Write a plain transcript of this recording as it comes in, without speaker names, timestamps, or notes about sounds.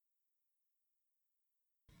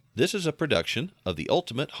This is a production of the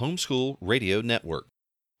Ultimate Homeschool Radio Network.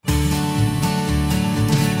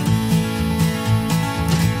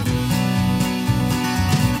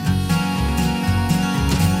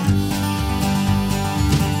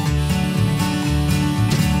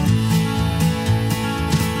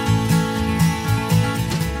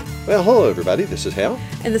 Well, hello everybody, this is Hal.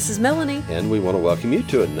 And this is Melanie. And we want to welcome you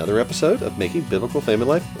to another episode of Making Biblical Family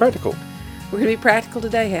Life Practical. We're going to be practical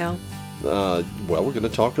today, Hal. Well, we're going to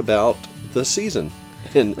talk about the season.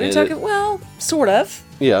 We're going to talk, sort of.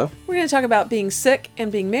 Yeah. We're going to talk about being sick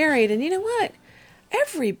and being married. And you know what?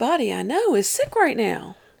 Everybody I know is sick right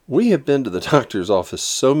now. We have been to the doctor's office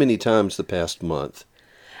so many times the past month.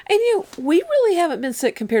 And we really haven't been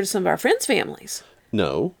sick compared to some of our friends' families.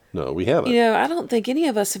 No, we haven't. I don't think any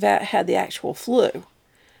of us have had the actual flu.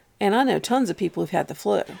 And I know tons of people who've had the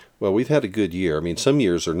flu. Well, we've had a good year. I mean, some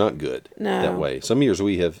years are not good that way. Some years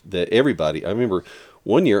we have, everybody, I remember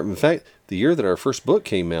one year, in fact, the year that our first book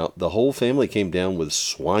came out, the whole family came down with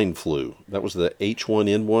swine flu. That was the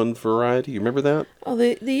H1N1 variety. You remember that? Oh,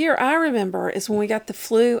 the year I remember is when we got the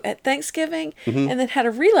flu at Thanksgiving and then had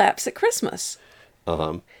a relapse at Christmas.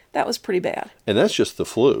 That was pretty bad. And that's just the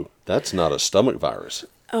flu. That's not a stomach virus.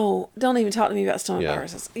 Oh, don't even talk to me about stomach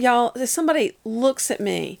viruses. Y'all, if somebody looks at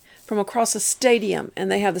me from across a stadium and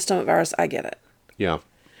they have the stomach virus, I get it. Yeah.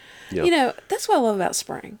 That's what I love about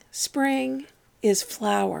spring. Spring is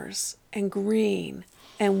flowers and green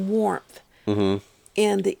and warmth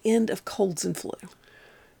and the end of colds and flu.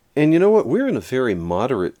 And you know what? We're in a very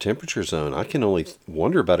moderate temperature zone. I can only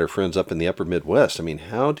wonder about our friends up in the upper Midwest. I mean,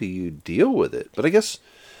 how do you deal with it? But I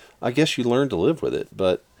guess you learn to live with it.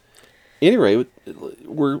 But anyway,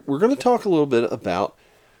 we're going to talk a little bit about,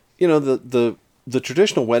 the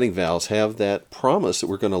traditional wedding vows have that promise that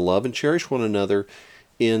we're going to love and cherish one another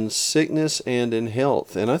in sickness and in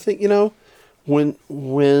health. And I think,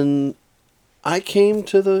 when I came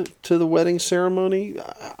to the wedding ceremony,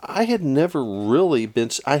 I had never really been.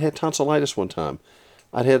 I had tonsillitis one time.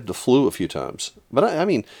 I'd had the flu a few times, but I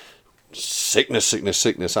mean, sickness.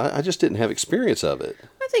 I just didn't have experience of it.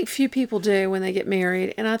 I think few people do when they get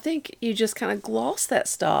married, and I think you just kind of gloss that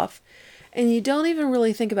stuff, and you don't even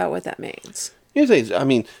really think about what that means. I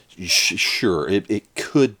mean, sure, it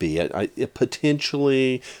could be. It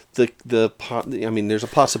potentially there's a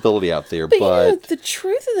possibility out there, but the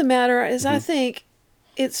truth of the matter is, I think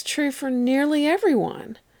it's true for nearly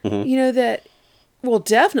everyone.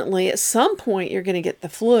 Definitely at some point you're going to get the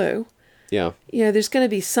flu. Yeah. There's going to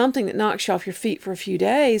be something that knocks you off your feet for a few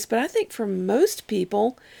days, but I think for most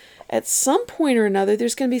people, at some point or another,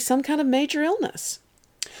 there's going to be some kind of major illness.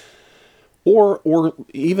 Or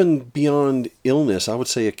even beyond illness, I would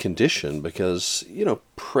say a condition, because,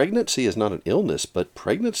 pregnancy is not an illness, but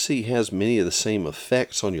pregnancy has many of the same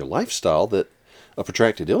effects on your lifestyle that a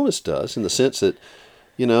protracted illness does, in the sense that,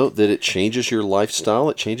 that it changes your lifestyle,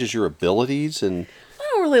 it changes your abilities. And I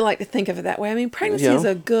don't really like to think of it that way. I mean, pregnancy is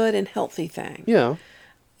a good and healthy thing. Yeah.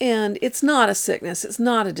 And it's not a sickness, it's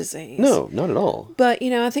not a disease. No, not at all. But,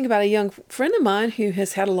 I think about a young friend of mine who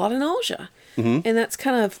has had a lot of nausea, and that's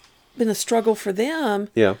kind of been a struggle for them.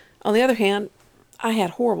 Yeah. On the other hand, I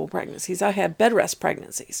had horrible pregnancies. I had bed rest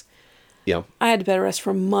pregnancies. Yeah. I had to bed rest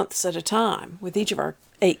for months at a time with each of our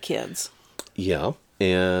 8 kids. Yeah.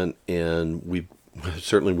 And we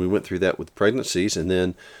went through that with pregnancies. And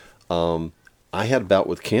then I had a bout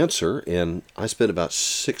with cancer, and I spent about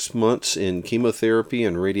 6 months in chemotherapy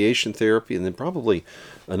and radiation therapy, and then probably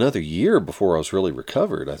another year before I was really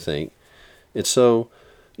recovered, I think. And so,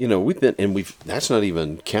 that's not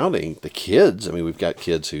even counting the kids. I mean, we've got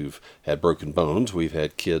kids who've had broken bones. We've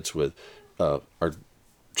had kids with our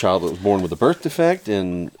child that was born with a birth defect.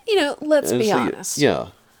 And, let's be honest. Yeah.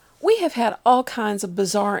 We have had all kinds of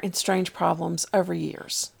bizarre and strange problems over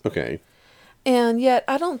years. Okay. And yet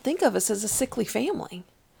I don't think of us as a sickly family.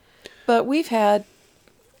 But we've had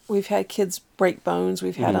kids break bones.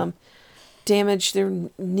 We've had them damage their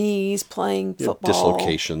knees playing football.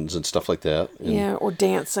 Dislocations and stuff like that. Or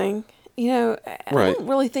dancing. I Right. don't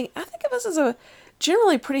really think... I think of us as a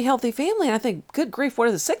generally pretty healthy family. And I think, good grief, what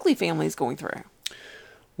are the sickly families going through?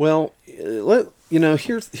 Well, here's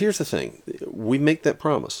the thing. We make that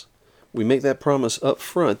promise. We make that promise up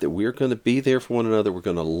front that we're going to be there for one another. We're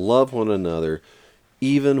going to love one another,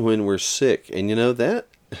 even when we're sick. And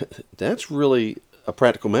that's really a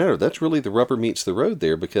practical matter. That's really the rubber meets the road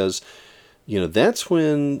there, because that's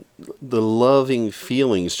when the loving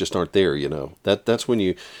feelings just aren't there. That's when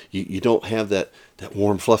you don't have that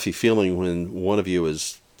warm, fluffy feeling when one of you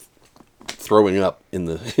is throwing up in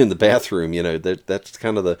the bathroom. That's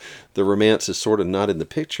kind of the romance is sort of not in the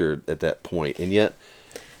picture at that point. And yet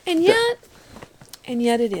And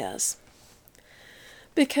yet it is.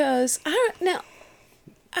 Because I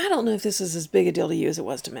don't know if this is as big a deal to you as it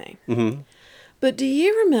was to me. Mm-hmm. But do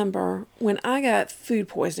you remember when I got food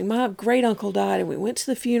poisoning? My great uncle died, and we went to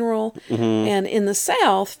the funeral. Mm-hmm. And in the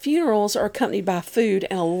South, funerals are accompanied by food,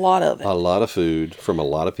 and a lot of it. A lot of food from a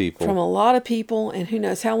lot of people. From a lot of people, and who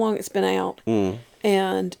knows how long it's been out. Mm.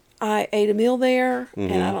 And I ate a meal there,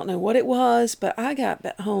 Mm-hmm. and I don't know what it was, but I got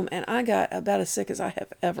back home, and I got about as sick as I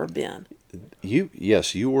have ever been.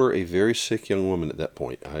 Yes, you were a very sick young woman at that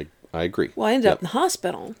point. I agree. Well, I ended up in the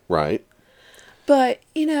hospital. Right. But,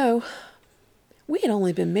 we had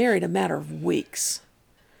only been married a matter of weeks.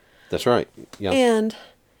 That's right. Yeah. And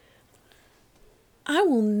I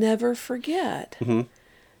will never forget Mm-hmm.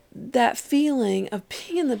 that feeling of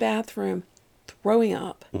being in the bathroom, throwing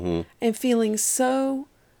up, Mm-hmm. and feeling I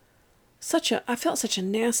felt such a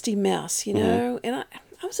nasty mess, Mm-hmm. and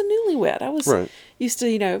I was a newlywed. I was Right. used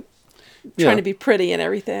to, trying Yeah. to be pretty and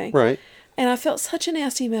everything. Right. And I felt such a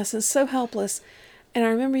nasty mess and so helpless. And I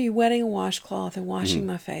remember you wetting a washcloth and washing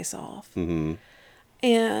my face off. Mm-hmm.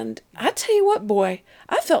 And I tell you what, boy,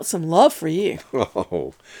 I felt some love for you.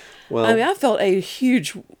 Oh, well. I mean, I felt a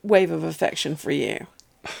huge wave of affection for you.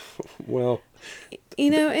 Well,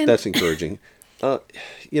 And that's encouraging. And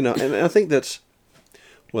I think that's,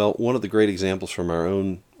 well, one of the great examples from our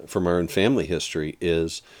own family history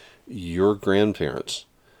is your grandparents,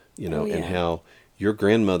 Oh, yeah. and how your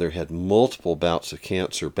grandmother had multiple bouts of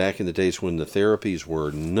cancer back in the days when the therapies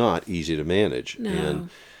were not easy to manage. No.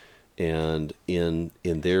 And in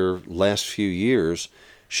their last few years,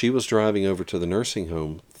 she was driving over to the nursing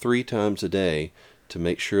home 3 times a day to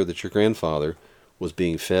make sure that your grandfather was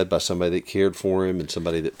being fed by somebody that cared for him and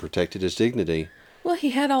somebody that protected his dignity. Well,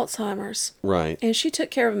 he had Alzheimer's. Right. And she took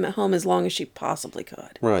care of him at home as long as she possibly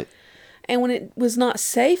could. Right. And when it was not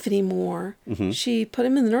safe anymore, Mm-hmm. she put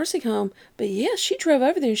him in the nursing home. But yes, she drove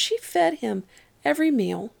over there and she fed him every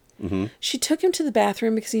meal. Mm-hmm. She took him to the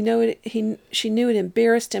bathroom because she knew it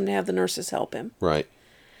embarrassed him to have the nurses help him. Right.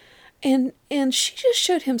 And she just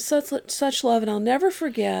showed him such love. And I'll never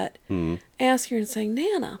forget asking her and saying,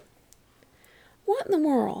 Nana, what in the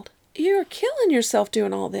world? You're killing yourself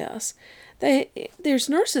doing all this. There's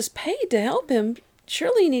nurses paid to help him.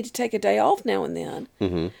 Surely you need to take a day off now and then.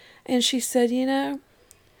 Mm-hmm. And she said,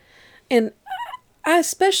 and I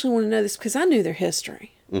especially want to know this because I knew their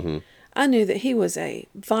history. Mm-hmm. I knew that he was a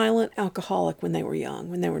violent alcoholic when they were young,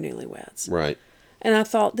 when they were newlyweds. Right. And I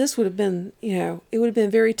thought this would have been, it would have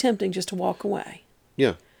been very tempting just to walk away.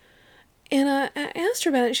 Yeah. And I asked her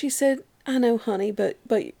about it. And she said, I know, honey, but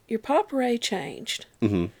your Papa Ray changed.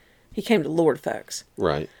 Mm-hmm. He came to Lord, folks.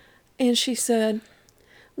 Right. And she said,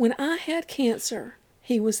 when I had cancer,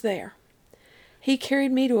 he was there. He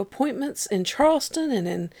carried me to appointments in Charleston and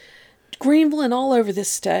in Greenville and all over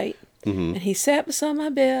this state. Mm-hmm. And he sat beside my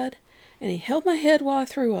bed and he held my head while I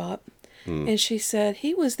threw up. And she said,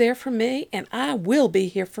 he was there for me and I will be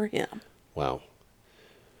here for him. Wow.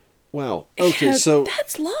 Wow. Okay, And so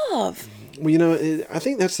that's love. well, I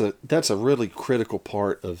think that's a really critical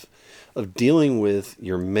part of dealing with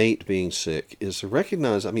your mate being sick is to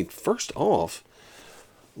recognize. I mean, first off,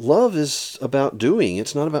 love is about doing.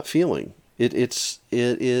 It's not about feeling. It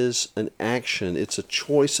is an action. It's a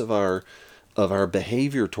choice of our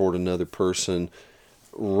behavior toward another person,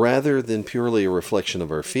 rather than purely a reflection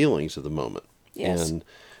of our feelings of the moment. Yes.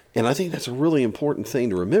 And I think that's a really important thing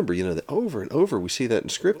to remember. That over and over we see that in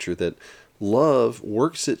Scripture, that love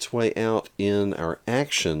works its way out in our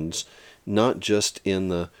actions, not just in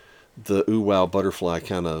the ooh wow butterfly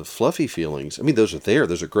kind of fluffy feelings. I mean, those are there.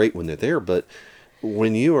 Those are great when they're there. But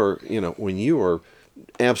when you are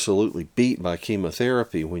absolutely beat by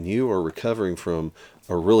chemotherapy, when you are recovering from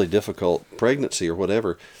a really difficult pregnancy or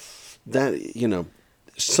whatever, that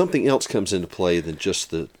something else comes into play than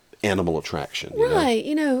just the animal attraction. Right.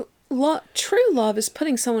 True love is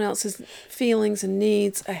putting someone else's feelings and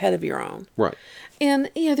needs ahead of your own. Right.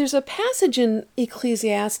 And, there's a passage in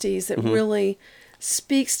Ecclesiastes that really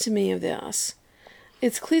speaks to me of this.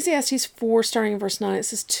 It's Ecclesiastes 4, starting in verse 9. It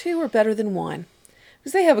says, 2 are better than 1,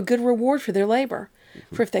 because they have a good reward for their labor.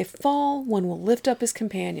 For if they fall, one will lift up his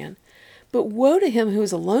companion. But woe to him who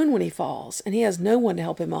is alone when he falls, and he has no one to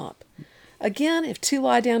help him up. Again, if 2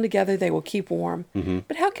 lie down together, they will keep warm.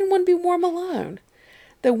 But how can one be warm alone?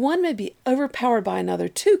 Though one may be overpowered by another,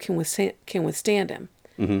 2 can withstand him.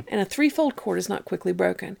 And a threefold cord is not quickly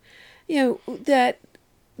broken. That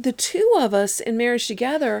the 2 of us in marriage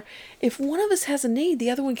together, if one of us has a need, the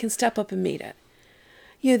other one can step up and meet it.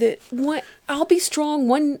 I'll be strong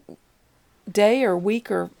one day or week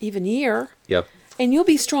or even year. Yep. And you'll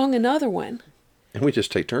be strong another one. And we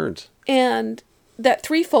just take turns. And that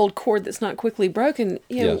threefold cord that's not quickly broken,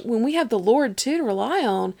 Yes. when we have the Lord too to rely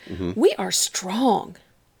on, we are strong.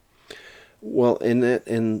 Well,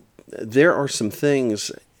 and there are some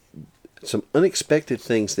things, some unexpected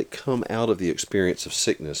things that come out of the experience of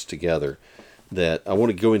sickness together that I want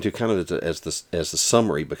to go into kind of as the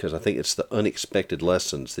summary, because I think it's the unexpected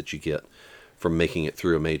lessons that you get from making it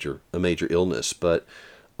through a major illness. But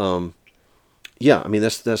yeah, I mean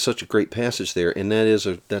that's such a great passage there, and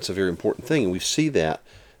that's a very important thing, and we see that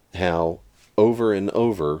how over and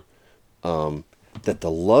over that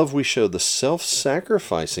the love we show, the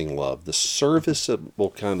self-sacrificing love, the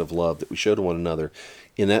serviceable kind of love that we show to one another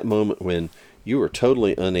in that moment when you are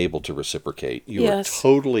totally unable to reciprocate, you Yes. are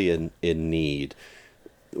totally in need,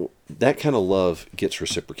 that kind of love gets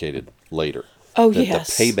reciprocated later. Oh, that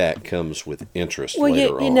yes. The payback comes with interest Well,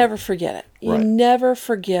 later you on. never forget it. You Right. never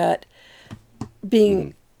forget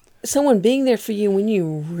being someone being there for you when you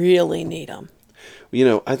really need them.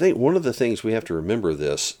 I think one of the things we have to remember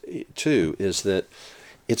this, too, is that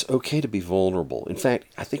it's okay to be vulnerable. In fact,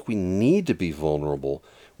 I think we need to be vulnerable.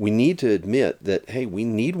 We need to admit that, hey, we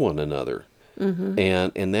need one another.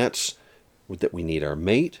 And that's that we need our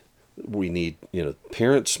mate. We need,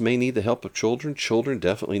 parents may need the help of children. Children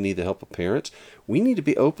definitely need the help of parents. We need to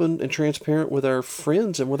be open and transparent with our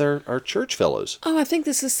friends and with our church fellows. Oh, I think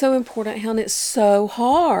this is so important, Helen. It's so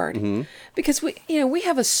hard because we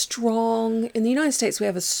have in the United States, we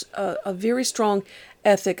have a very strong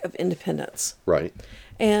ethic of independence, Right.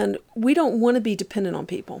 and we don't want to be dependent on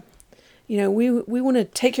people. We want to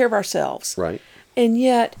take care of ourselves, Right. and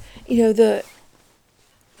yet,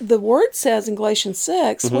 the word says in Galatians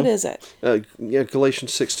 6, what is it?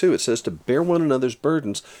 Galatians 6:2, it says to bear one another's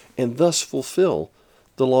burdens and thus fulfill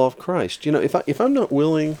the law of Christ. If I'm not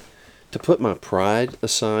willing to put my pride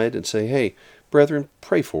aside and say, hey, brethren,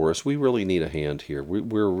 pray for us. We really need a hand here.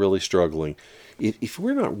 We're really struggling. If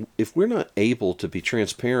we're not able to be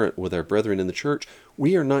transparent with our brethren in the church,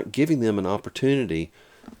 we are not giving them an opportunity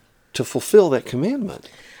to fulfill that commandment.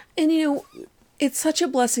 And it's such a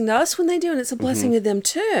blessing to us when they do, and it's a blessing to them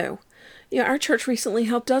too. Our church recently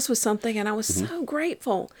helped us with something, and I was so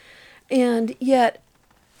grateful. And yet,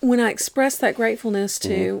 when I expressed that gratefulness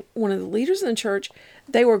to one of the leaders in the church,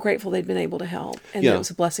 they were grateful they'd been able to help, and that it was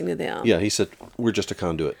a blessing to them. Yeah, he said, we're just a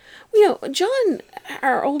conduit. John,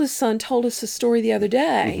 our oldest son, told us a story the other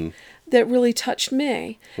day that really touched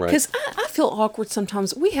me. Right. Because I feel awkward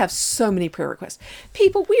sometimes. We have so many prayer requests.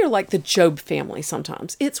 People, we are like the Job family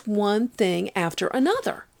sometimes. It's one thing after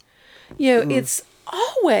another. It's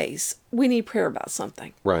always we need prayer about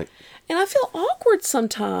something. Right. And I feel awkward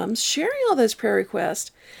sometimes sharing all those prayer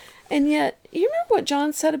requests. And yet, you remember what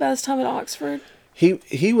John said about his time at Oxford?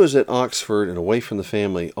 He was at Oxford and away from the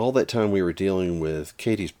family all that time. We were dealing with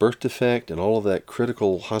Katie's birth defect and all of that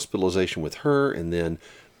critical hospitalization with her, and then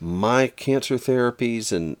my cancer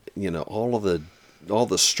therapies and all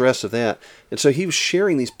the stress of that. And so he was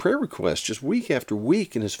sharing these prayer requests just week after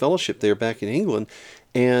week in his fellowship there back in England,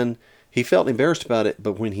 and he felt embarrassed about it.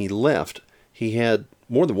 But when he left, he had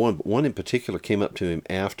more than one, but one in particular came up to him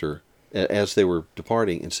as they were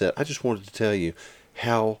departing and said, I just wanted to tell you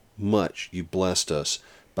how much you blessed us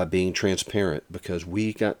by being transparent, because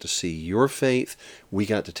we got to see your faith, we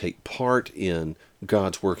got to take part in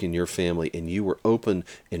God's work in your family, and you were open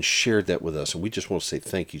and shared that with us, and we just want to say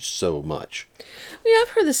thank you so much. I've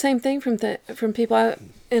heard the same thing from people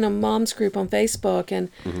in a mom's group on Facebook,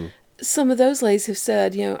 and some of those ladies have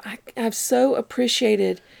said, I've so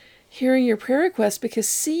appreciated hearing your prayer requests, because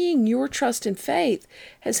seeing your trust and faith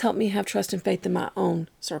has helped me have trust and faith in my own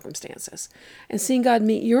circumstances. And seeing God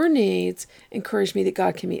meet your needs encouraged me that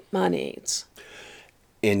God can meet my needs.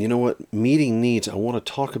 And you know what? Meeting needs, I want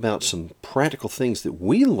to talk about some practical things that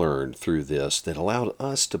we learned through this that allowed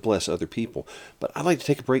us to bless other people. But I'd like to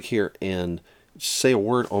take a break here and say a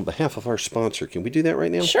word on behalf of our sponsor. Can we do that right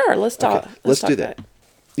now? Sure, let's talk. Okay, let's do that.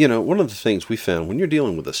 One of the things we found when you're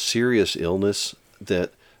dealing with a serious illness,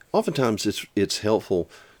 that oftentimes it's helpful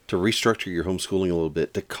to restructure your homeschooling a little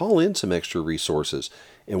bit, to call in some extra resources.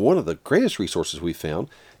 And one of the greatest resources we found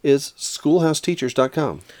is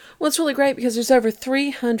schoolhouseteachers.com. Well, it's really great because there's over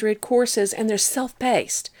 300 courses, and they're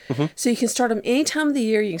self-paced. So you can start them any time of the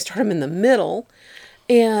year. You can start them in the middle.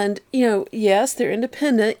 And, yes, they're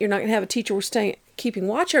independent. You're not going to have a teacher keeping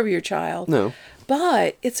watch over your child. No.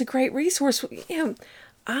 But it's a great resource.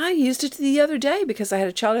 I used it the other day because I had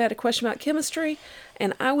a child who had a question about chemistry,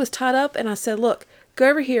 and I was tied up, and I said, look, go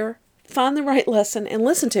over here, find the right lesson, and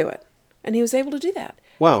listen to it. And he was able to do that.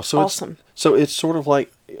 Wow, so awesome. It's sort of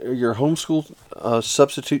like your homeschool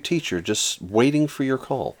substitute teacher just waiting for your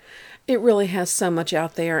call. It really has so much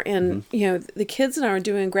out there. And, the kids and I are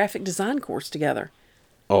doing a graphic design course together.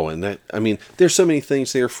 Oh, and that, I mean, there's so many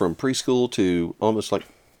things there from preschool to almost like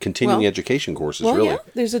continuing education courses, really. Yeah,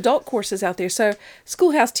 there's adult courses out there. So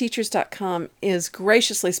schoolhouseteachers.com is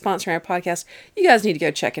graciously sponsoring our podcast. You guys need to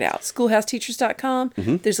go check it out. Schoolhouseteachers.com.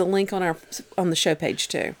 There's a link on the show page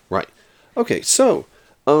too. Right. Okay, so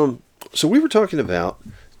we were talking about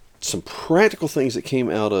some practical things that came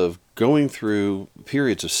out of going through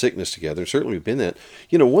periods of sickness together. Certainly we've been that.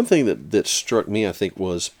 One thing that struck me, I think,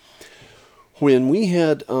 was when we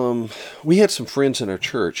had some friends in our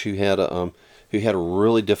church who had a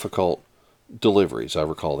really difficult deliveries. I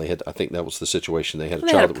recall I think that was the situation. They had a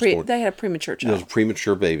child that was born. They had a premature child. It was a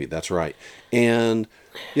premature baby. That's right. And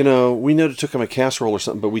we knew to took him a casserole or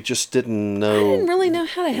something, but we just didn't know. I didn't really know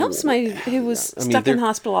how to help somebody who was stuck in the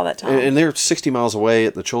hospital all that time. And they're 60 miles away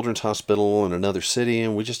at the children's hospital in another city,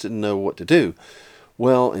 and we just didn't know what to do.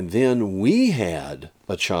 Well, and then we had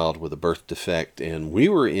a child with a birth defect, and we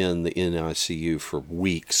were in the NICU for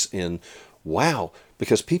weeks. And wow,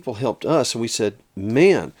 because people helped us, and we said,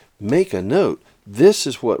 man, make a note. This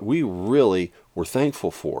is what we really were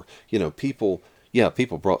thankful for. People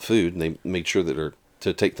brought food, and they made sure that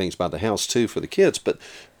to take things by the house too for the kids, but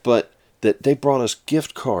that they brought us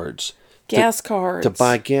gift cards. Gas cards. To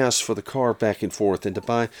buy gas for the car back and forth, and to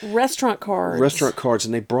buy restaurant cards.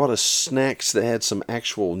 And they brought us snacks that had some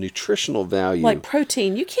actual nutritional value. Like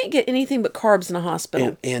protein. You can't get anything but carbs in a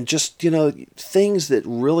hospital. And just, things that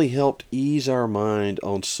really helped ease our mind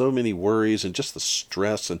on so many worries and just the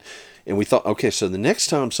stress. And we thought, okay, so the next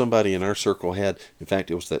time somebody in our circle in fact,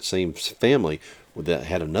 it was that same family that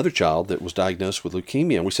had another child that was diagnosed with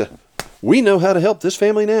leukemia. And we said, we know how to help this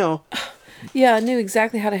family now. Yeah, I knew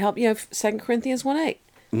exactly how to help. 2 Corinthians 1:8.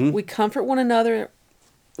 We comfort one another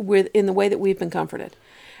in the way that we've been comforted.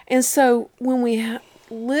 And so when we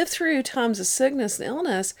live through times of sickness and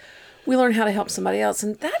illness, we learn how to help somebody else.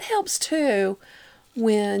 And that helps too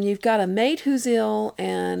when you've got a mate who's ill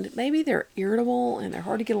and maybe they're irritable and they're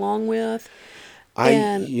hard to get along with.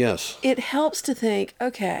 Yes. It helps to think,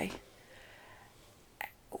 okay,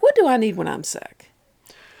 what do I need when I'm sick?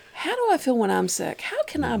 How do I feel when I'm sick? How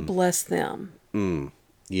can I bless them?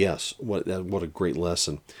 Yes. What a great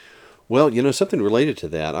lesson. Well, something related to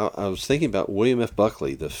that. I was thinking about William F.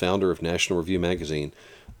 Buckley, the founder of National Review magazine,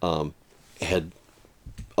 had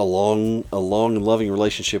a long and loving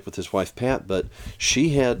relationship with his wife Pat, but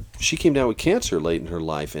she came down with cancer late in her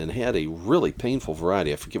life and had a really painful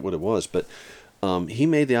variety. I forget what it was, but he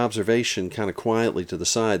made the observation kind of quietly to the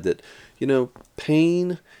side that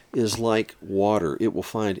pain is like water. It will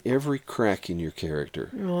find every crack in your character.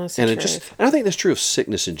 Well, that's and the it truth. and I think that's true of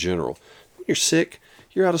sickness in general. When you're sick,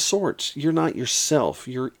 you're out of sorts. You're not yourself.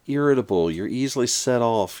 You're irritable. You're easily set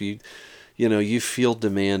off. You feel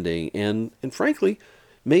demanding. And frankly,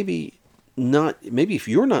 maybe if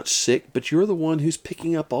you're not sick, but you're the one who's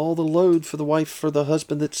picking up all the load for the wife, for the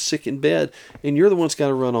husband that's sick in bed, and you're the one's got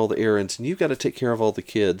to run all the errands, and you've got to take care of all the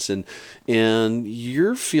kids, and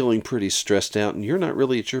you're feeling pretty stressed out, and you're not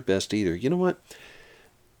really at your best either. You know what?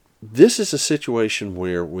 This is a situation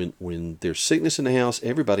where when there's sickness in the house,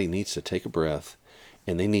 everybody needs to take a breath,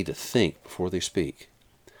 and they need to think before they speak.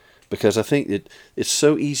 Because I think it's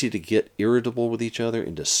so easy to get irritable with each other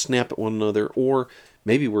and to snap at one another, or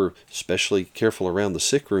maybe we're especially careful around the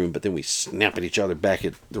sick room, but then we snap at each other back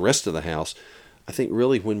at the rest of the house. I think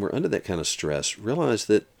really when we're under that kind of stress, realize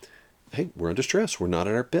that, hey, we're under stress. We're not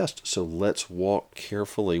at our best. So let's walk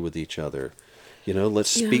carefully with each other. Let's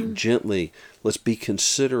speak gently. Let's be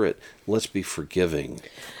considerate. Let's be forgiving.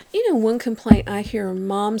 One complaint I hear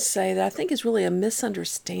moms say that I think is really a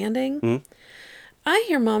misunderstanding. I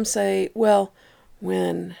hear moms say, well,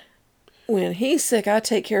 when he's sick, I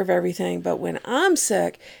take care of everything. But when I'm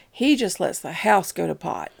sick, he just lets the house go to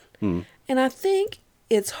pot. And I think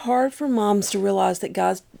it's hard for moms to realize that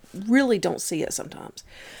guys really don't see it sometimes.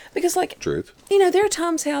 Because, Truth. There are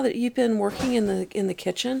times, Hal, that you've been working in the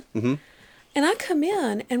kitchen. And I come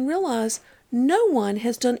in and realize no one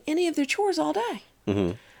has done any of their chores all day.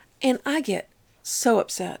 And I get so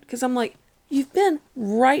upset because I'm like, you've been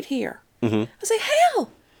right here. I say,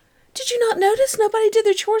 Hal, did you not notice nobody did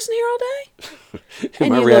their chores in here all day?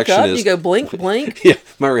 And you look up, you go blink, blink. Yeah,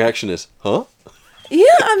 my reaction is, huh? Yeah,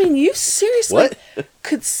 I mean, you seriously What?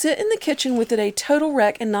 could sit in the kitchen with it a total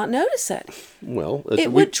wreck and not notice it. Well,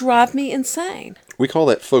 It would drive me insane. We call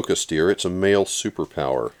that focus, dear. It's a male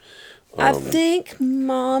superpower. I think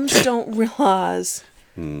moms don't realize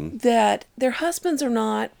that their husbands are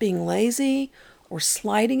not being lazy or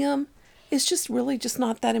slighting them. It's just really just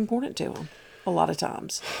not that important to them a lot of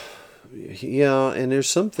times. Yeah, and there's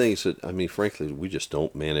some things that, I mean, frankly, we just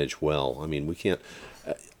don't manage well. I mean, we can't,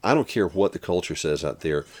 I don't care what the culture says out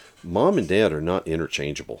there. Mom and dad are not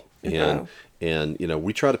interchangeable. No. And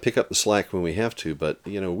we try to pick up the slack when we have to, but,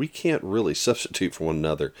 we can't really substitute for one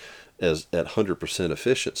another as at 100%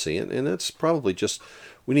 efficiency. And that's probably just,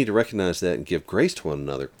 we need to recognize that and give grace to one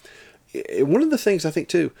another. One of the things I think,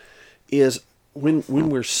 too, is when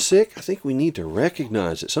we're sick, I think we need to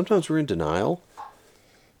recognize it. Sometimes we're in denial.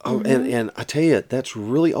 Oh, and I tell you, that's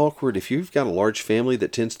really awkward. If you've got a large family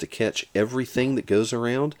that tends to catch everything that goes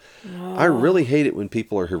around, I really hate it when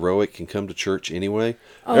people are heroic and come to church anyway.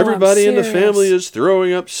 Oh, Everybody in the I'm serious. family is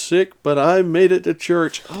throwing up sick, but I made it to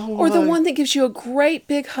church. Oh, Or the my. one that gives you a great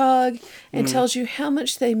big hug and tells you how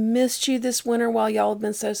much they missed you this winter while y'all have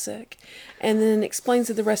been so sick. And then explains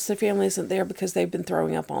that the rest of the family isn't there because they've been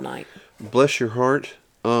throwing up all night. Bless your heart.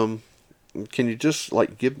 Can you just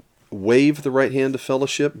wave the right hand to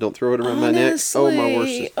fellowship? Don't throw it around my neck. Oh, my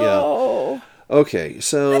worst. Yeah. Oh. Okay,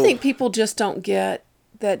 so I think people just don't get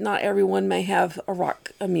that not everyone may have a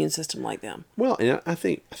rock immune system like them. well, and I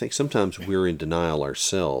think sometimes we're in denial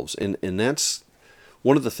ourselves, and that's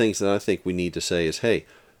one of the things that I think we need to say is, hey,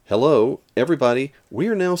 hello, everybody, we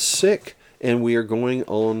are now sick, and we are going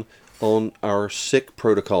on our sick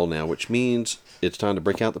protocol now, which means it's time to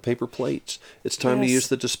break out the paper plates. It's time to Yes. use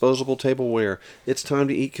the disposable tableware. It's time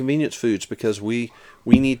to eat convenience foods because we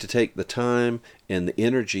need to take the time and the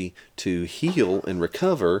energy to heal and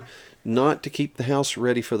recover, not to keep the house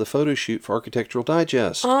ready for the photo shoot for Architectural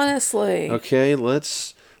Digest. Honestly. Okay,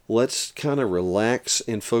 let's kind of relax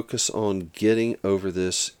and focus on getting over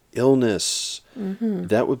this illness.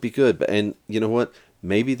 That would be good. And you know what?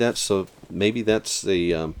 Maybe that's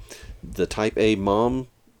the type A mom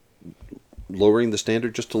lowering the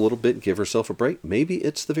standard just a little bit and give herself a break. Maybe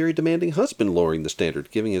it's the very demanding husband lowering the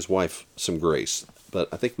standard, giving his wife some grace. But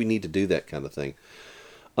I think we need to do that kind of thing.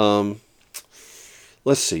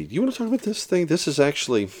 Let's see. Do you want to talk about this thing? This is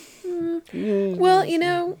actually... Well,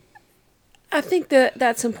 I think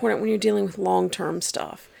that's important when you're dealing with long-term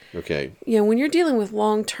stuff. Okay. When you're dealing with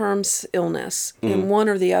long-term illness in one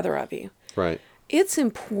or the other of you, Right. it's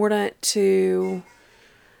important to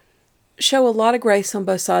show a lot of grace on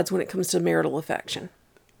both sides when it comes to marital affection.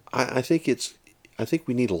 I think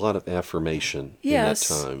we need a lot of affirmation Yes,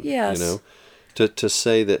 in that time. yes. To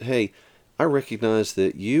say that, hey, I recognize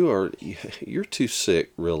that you're too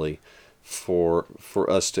sick really for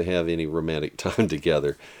us to have any romantic time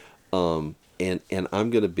together. And I'm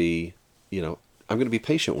going to be, I'm going to be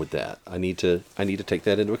patient with that. I need to take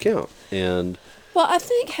that into account. And Well, I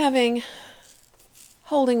think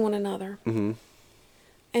holding one another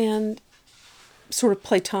and sort of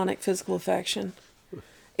platonic physical affection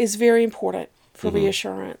is very important for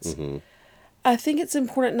reassurance. I think it's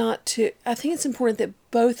important that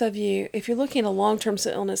both of you, if you're looking at a long-term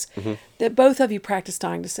illness, that both of you practice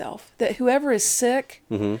dying to self. That whoever is sick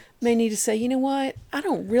may need to say, you know what, I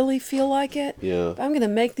don't really feel like it, Yeah. but I'm going to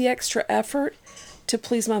make the extra effort to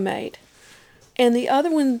please my mate. And the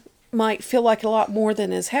other one might feel like a lot more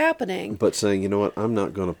than is happening. but saying, you know what, I'm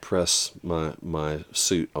not going to press my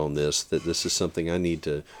suit on this, that this is something I need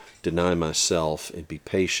to deny myself and be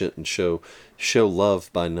patient and show love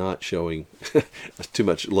by not showing too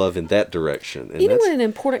much love in that direction. And You know that's, what an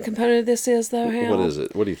important component of this is, though, Hal? what is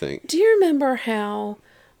it? What do you think? Do you remember how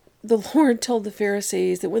the Lord told the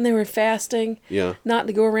Pharisees that when they were fasting, Yeah. not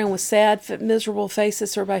to go around with sad, miserable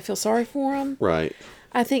faces so everybody feels sorry for them? Right.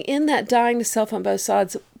 I think in that dying to self on both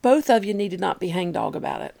sides, both of you need to not be hangdog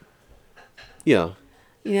about it. Yeah.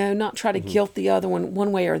 Not try to guilt the other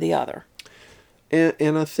one way or the other.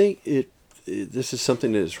 And I think this is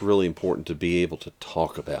something that is really important to be able to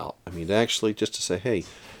talk about. I mean, actually just to say, hey,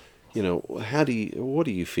 what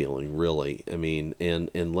are you feeling really? I mean,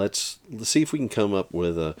 and let's see if we can come up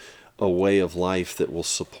with a way of life that will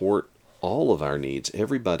support all of our needs,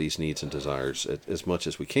 everybody's needs and desires as much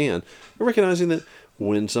as we can. And recognizing that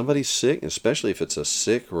when somebody's sick, especially if it's a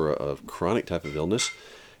sick or a chronic type of illness,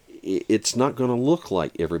 it's not going to look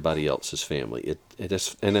like everybody else's family. It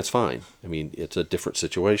is, and that's fine. I mean, it's a different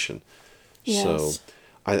situation. Yes. So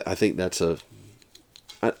I think that's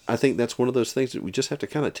I think that's one of those things that we just have to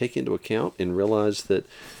kind of take into account and realize that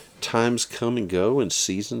times come and go and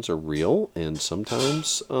seasons are real, and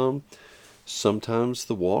sometimes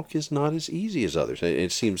the walk is not as easy as others.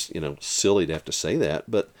 It seems silly to have to say that,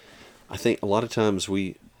 but I think a lot of times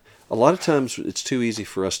it's too easy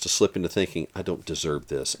for us to slip into thinking, I don't deserve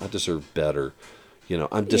this. I deserve better.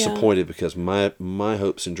 I'm disappointed because my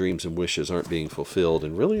hopes and dreams and wishes aren't being fulfilled.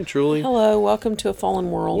 And really and truly, Hello, welcome to a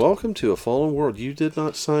fallen world. welcome to a fallen world. You did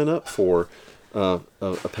not sign up for a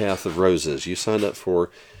path of roses. You signed up for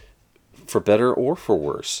for better or for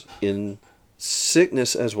worse, in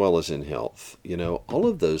sickness as well as in health. All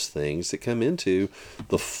of those things that come into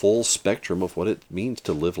the full spectrum of what it means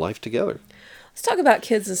to live life together. Let's talk about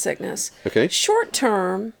kids and sickness. Okay. Short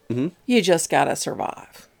term, you just got to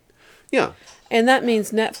survive. Yeah. And that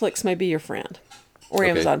means Netflix may be your friend or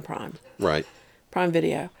Okay. Amazon Prime. Right. Prime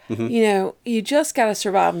Video. You just got to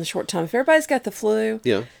survive in the short term. If everybody's got the flu,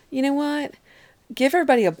 Yeah. you know what? Give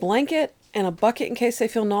everybody a blanket and a bucket in case they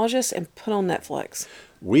feel nauseous and put on Netflix.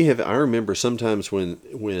 I remember sometimes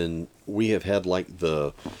when we have had like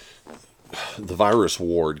the virus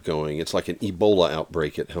ward going, it's like an Ebola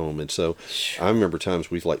outbreak at home. And so I remember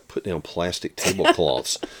times we've like put down plastic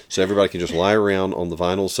tablecloths so everybody can just lie around on the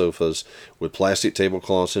vinyl sofas with plastic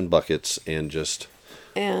tablecloths and buckets and just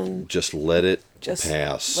let it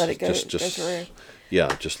pass. Let it go through.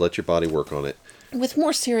 Yeah, just let your body work on it. With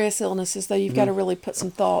more serious illnesses, though, you've got to really put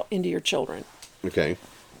some thought into your children. Okay.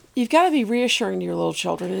 You've got to be reassuring to your little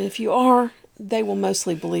children, and if you are, they will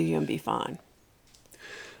mostly believe you and be fine.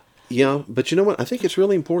 Yeah, but you know what? I think it's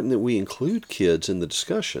really important that we include kids in the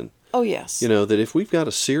discussion. Oh, yes. That if we've got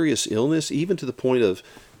a serious illness, even to the point of,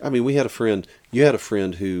 you had a friend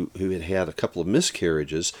who had a couple of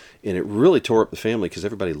miscarriages, and it really tore up the family because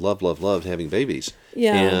everybody loved having babies.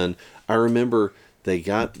 Yeah. And I remember they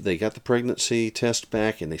got the pregnancy test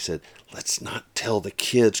back, and they said, let's not tell the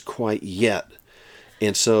kids quite yet.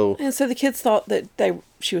 And so the kids thought that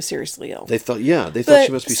she was seriously ill. They thought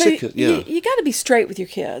she must be sick. Yeah. You got to be straight with your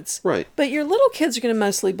kids. Right. But your little kids are going to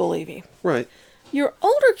mostly believe you. Right. Your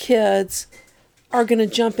older kids are going to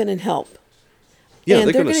jump in and help. Yeah,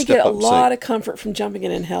 and they're going to get a lot of comfort from jumping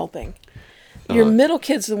in and helping. Your middle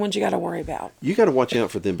kids are the ones you got to worry about. You got to watch out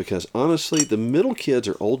for them because honestly, the middle kids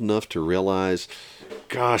are old enough to realize,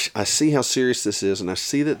 gosh, I see how serious this is, and I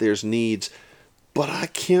see that there's needs, but I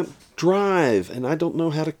can't drive, and I don't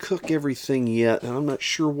know how to cook everything yet, and I'm not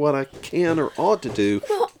sure what I can or ought to do.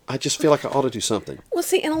 Well, I just feel like I ought to do something. Well,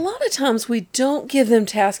 see, and a lot of times we don't give them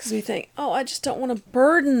tasks because we think, I just don't want to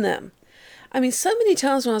burden them. So many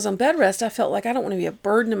times when I was on bed rest, I felt like I don't want to be a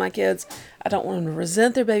burden to my kids. I don't want them to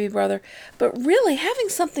resent their baby brother. But really, having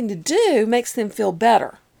something to do makes them feel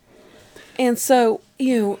better. And so,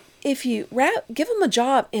 if you give them a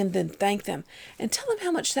job and then thank them and tell them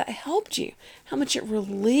how much that helped you, how much it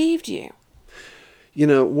relieved you.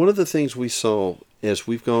 One of the things we saw as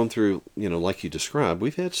we've gone through, like you described,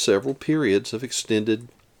 we've had several periods of extended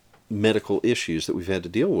medical issues that we've had to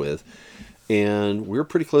deal with. And we're a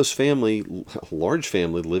pretty close family, large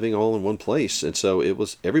family, living all in one place. And so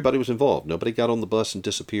everybody was involved. Nobody got on the bus and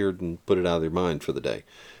disappeared and put it out of their mind for the day.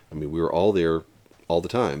 We were all there all the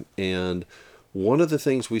time. And one of the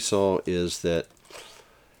things we saw is that,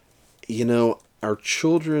 our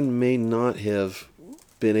children may not have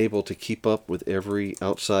been able to keep up with every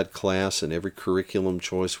outside class and every curriculum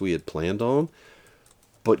choice we had planned on,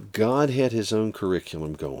 but God had His own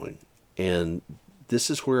curriculum going. And this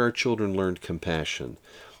is where our children learned compassion.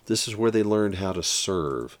 This is where they learned how to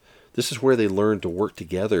serve. This is where they learned to work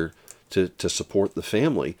together to support the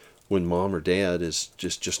family when mom or dad is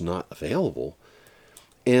just not available.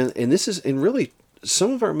 And really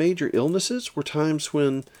some of our major illnesses were times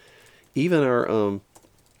when even our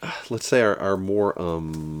let's say our more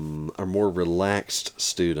relaxed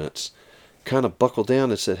students kind of buckled down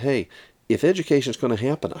and said, "Hey, if education's going to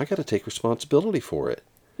happen, I got to take responsibility for it."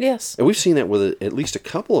 Yes. And we've seen that with at least a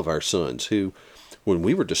couple of our sons who, when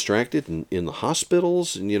we were distracted in the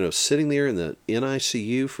hospitals and, sitting there in the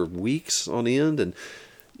NICU for weeks on end and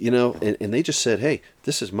they just said, "Hey,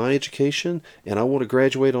 this is my education and I want to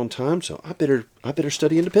graduate on time, so I better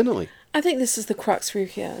study independently." I think this is the crux for your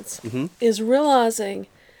kids, is realizing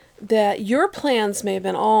that your plans may have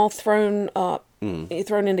been all thrown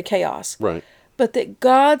into chaos. Right. But that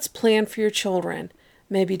God's plan for your children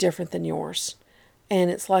may be different than yours.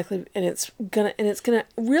 And it's gonna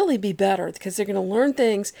really be better because they're gonna learn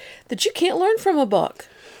things that you can't learn from a book.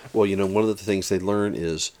 Well, one of the things they learn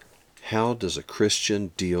is how does a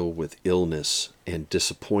Christian deal with illness and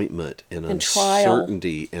disappointment and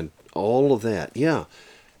uncertainty and all of that. Yeah.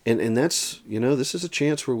 And that's, this is a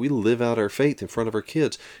chance where we live out our faith in front of our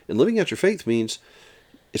kids. And living out your faith means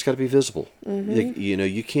it's got to be visible. Mm-hmm.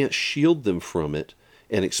 You can't shield them from it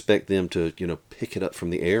and expect them to, pick it up from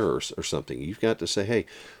the air or something. You've got to say, "Hey,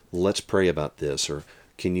 let's pray about this," or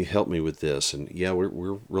 "Can you help me with this?" And yeah,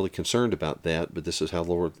 we're really concerned about that, but this is how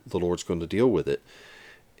the Lord's going to deal with it.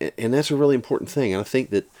 And that's a really important thing. And I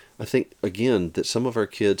think again that some of our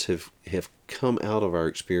kids have come out of our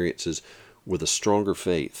experiences with a stronger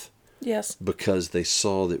faith. Yes. Because they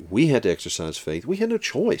saw that we had to exercise faith. We had no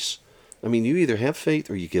choice. You either have faith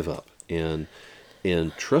or you give up. And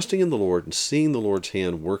And trusting in the Lord and seeing the Lord's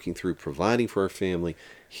hand working through providing for our family,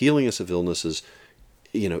 healing us of illnesses,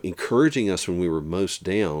 encouraging us when we were most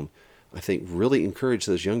down, I think really encourage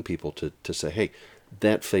those young people to say, hey,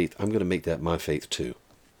 that faith, I'm going to make that my faith too.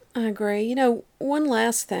 I agree. One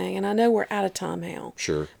last thing, and I know we're out of time, Hal.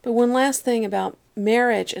 Sure. But one last thing about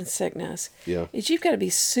marriage and sickness is you've got to be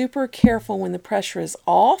super careful when the pressure is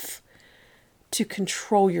off to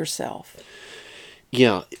control yourself.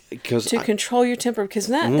 Yeah, because control your temper, because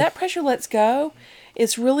that pressure lets go.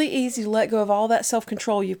 It's really easy to let go of all that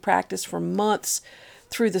self-control you've practiced for months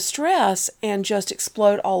through the stress and just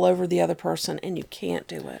explode all over the other person, and you can't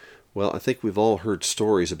do it. Well, I think we've all heard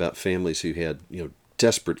stories about families who had,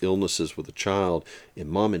 desperate illnesses with a child, and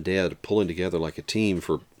mom and dad pulling together like a team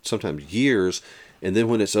for sometimes years, and then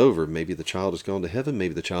when it's over, maybe the child has gone to heaven,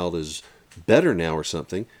 maybe the child is better now or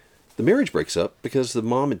something, the marriage breaks up because the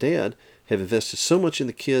mom and dad have invested so much in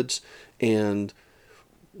the kids, and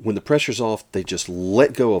when the pressure's off, they just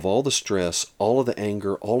let go of all the stress, all of the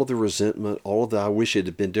anger, all of the resentment, all of the I wish it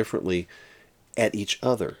had been differently at each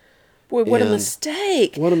other. Boy, what a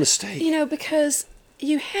mistake. What a mistake. Because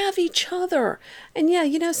you have each other.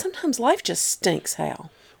 And sometimes life just stinks, Hal.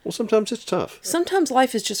 Well, sometimes it's tough. Sometimes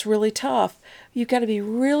life is just really tough. You've got to be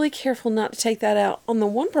really careful not to take that out on the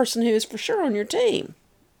one person who is for sure on your team.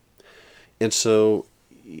 And so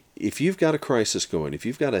if you've got a crisis going, if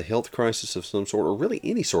you've got a health crisis of some sort, or really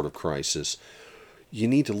any sort of crisis, you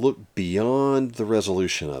need to look beyond the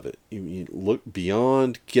resolution of it. You look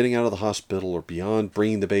beyond getting out of the hospital, or beyond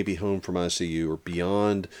bringing the baby home from ICU, or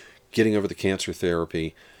beyond getting over the cancer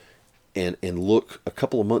therapy, and look a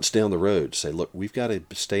couple of months down the road. Say, look, we've got to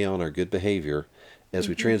stay on our good behavior as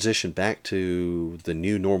we transition back to the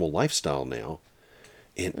new normal lifestyle now,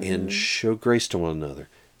 and show grace to one another,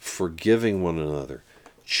 forgiving one another,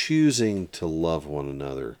 choosing to love one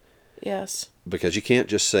another. Yes. Because you can't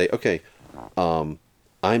just say, okay, I'm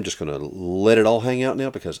just going to let it all hang out now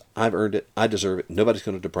because I've earned it, I deserve it, nobody's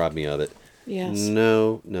going to deprive me of it. Yes.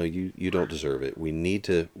 No, you don't deserve it. We need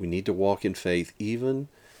to walk in faith even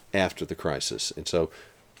after the crisis. And so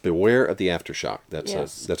beware of the aftershock.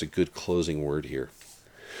 That's a good closing word here.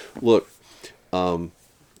 Look,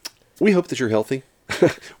 we hope that you're healthy.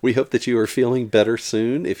 We hope that you are feeling better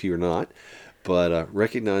soon if you're not. But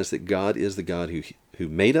recognize that God is the God who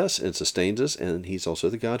made us and sustains us, and He's also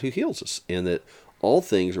the God who heals us, and that all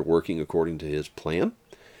things are working according to His plan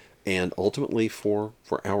and ultimately for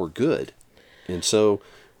our good. And so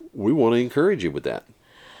we want to encourage you with that.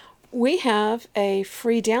 We have a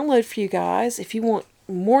free download for you guys if you want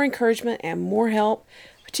more encouragement and more help,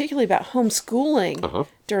 particularly about homeschooling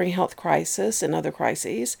during health crisis and other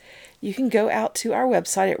crises. You can go out to our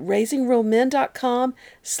website at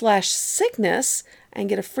raisingrealmen.com/sickness and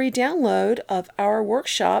get a free download of our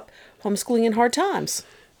workshop, Homeschooling in Hard Times.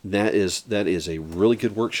 That is a really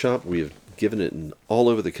good workshop. We have given it all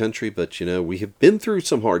over the country, but we have been through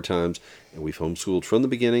some hard times, and we've homeschooled from the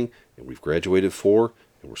beginning, and we've graduated 4,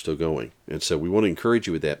 and we're still going. And so we want to encourage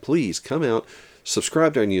you with that. Please come out,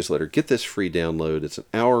 subscribe to our newsletter, get this free download. It's an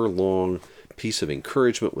hour-long piece of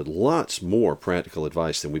encouragement with lots more practical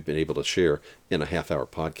advice than we've been able to share in a half-hour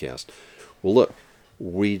podcast. Well, look,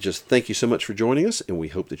 we just thank you so much for joining us, and we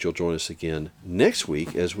hope that you'll join us again next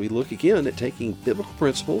week as we look again at taking biblical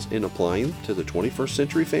principles and applying them to the 21st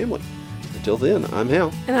century family. Until then, I'm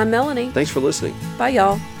Hal. And I'm Melanie. Thanks for listening. Bye,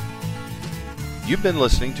 y'all. You've been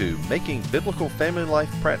listening to Making Biblical Family Life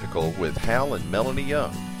Practical with Hal and Melanie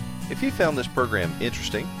Young. If you found this program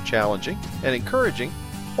interesting, challenging, and encouraging,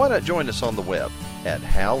 why not join us on the web at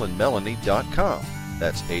halandmelanie.com.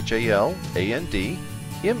 That's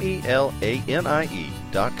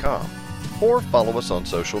HALANDMELANIE.com. Or follow us on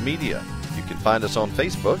social media. You can find us on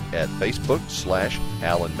Facebook at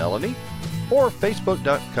Facebook/Hal and Melanie or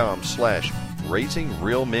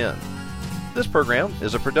Facebook.com/RaisingRealMen. This program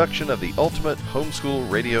is a production of the Ultimate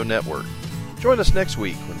Homeschool Radio Network. Join us next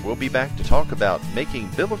week when we'll be back to talk about making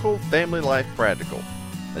biblical family life practical.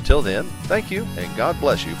 Until then, thank you and God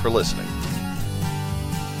bless you for listening.